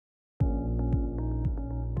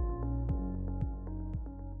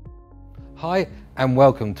Hi and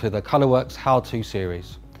welcome to the ColorWorks How-To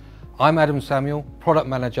series. I'm Adam Samuel, Product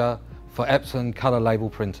Manager for Epson Colour Label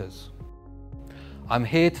Printers. I'm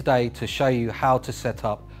here today to show you how to set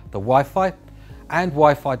up the Wi-Fi and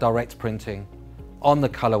Wi-Fi direct printing on the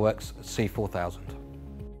ColorWorks C4000.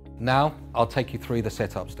 Now I'll take you through the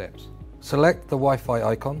setup steps. Select the Wi-Fi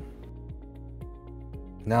icon.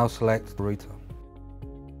 Now select the router.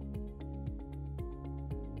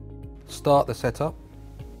 Start the setup.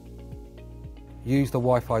 Use the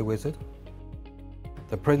Wi-Fi wizard.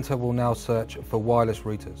 The printer will now search for wireless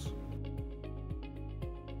routers.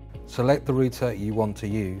 Select the router you want to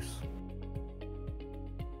use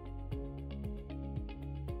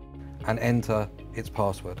and enter its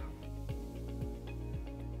password.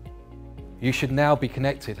 You should now be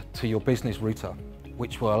connected to your business router,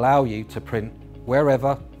 which will allow you to print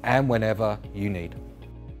wherever and whenever you need.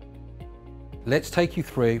 Let's take you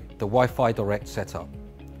through the Wi-Fi Direct setup,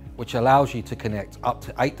 which allows you to connect up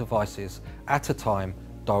to 8 devices at a time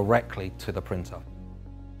directly to the printer.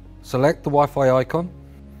 Select the Wi-Fi icon.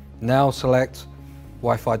 Now select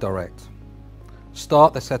Wi-Fi Direct.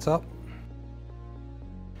 Start the setup.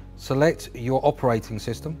 Select your operating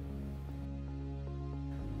system.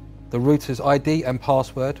 The router's ID and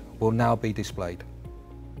password will now be displayed.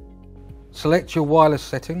 Select your wireless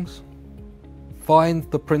settings. Find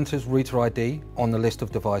the printer's router ID on the list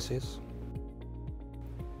of devices.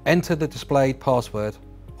 Enter the displayed password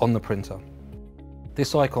on the printer.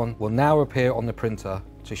 This icon will now appear on the printer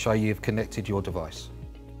to show you've connected your device.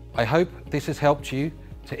 I hope this has helped you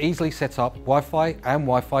to easily set up Wi-Fi and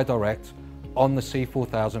Wi-Fi Direct on the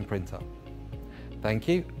C4000 printer. Thank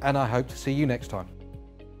you, and I hope to see you next time.